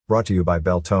Brought to you by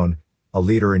Beltone, a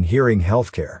leader in hearing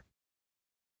healthcare.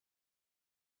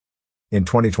 In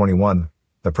 2021,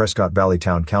 the Prescott Valley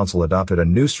Town Council adopted a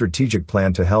new strategic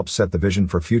plan to help set the vision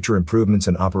for future improvements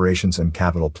in operations and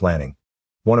capital planning.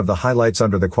 One of the highlights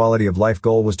under the quality of life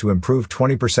goal was to improve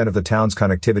 20% of the town's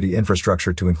connectivity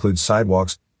infrastructure to include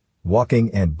sidewalks,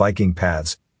 walking and biking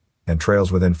paths, and trails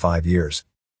within 5 years.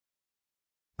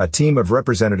 A team of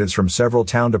representatives from several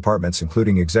town departments,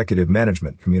 including executive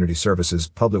management, community services,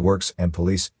 public works, and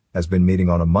police, has been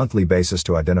meeting on a monthly basis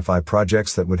to identify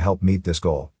projects that would help meet this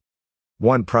goal.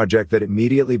 One project that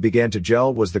immediately began to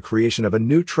gel was the creation of a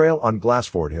new trail on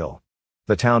Glassford Hill.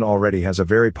 The town already has a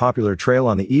very popular trail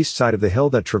on the east side of the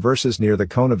hill that traverses near the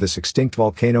cone of this extinct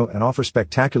volcano and offers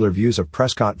spectacular views of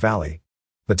Prescott Valley.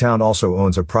 The town also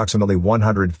owns approximately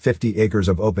 150 acres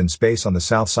of open space on the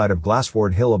south side of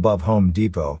Glassford Hill above Home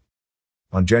Depot.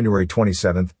 On January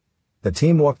 27th, the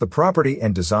team walked the property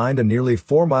and designed a nearly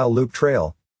 4-mile loop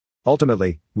trail.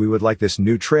 Ultimately, we would like this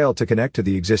new trail to connect to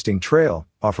the existing trail,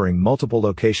 offering multiple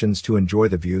locations to enjoy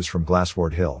the views from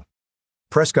Glassford Hill.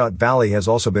 Prescott Valley has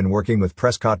also been working with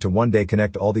Prescott to one day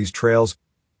connect all these trails,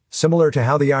 similar to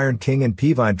how the Iron King and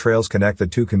Peavine trails connect the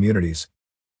two communities.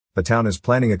 The town is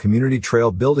planning a community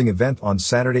trail building event on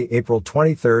Saturday, April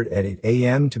 23rd at 8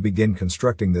 a.m. to begin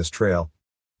constructing this trail.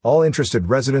 All interested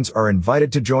residents are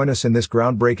invited to join us in this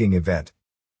groundbreaking event.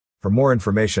 For more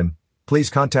information, please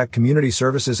contact Community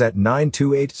Services at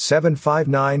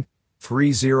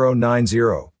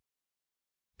 928-759-3090.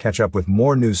 Catch up with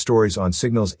more news stories on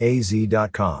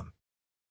signalsaz.com.